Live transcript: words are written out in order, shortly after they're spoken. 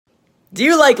Do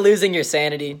you like losing your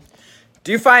sanity?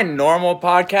 Do you find normal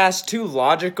podcasts too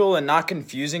logical and not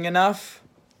confusing enough?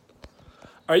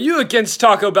 Are you against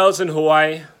Taco Bells in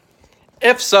Hawaii?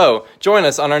 If so, join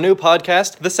us on our new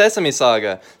podcast, The Sesame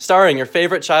Saga, starring your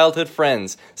favorite childhood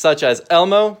friends, such as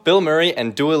Elmo, Bill Murray,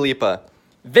 and Dua Lipa.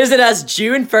 Visit us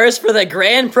June 1st for the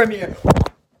grand premiere.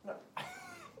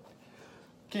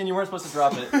 Ken, you weren't supposed to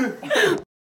drop it.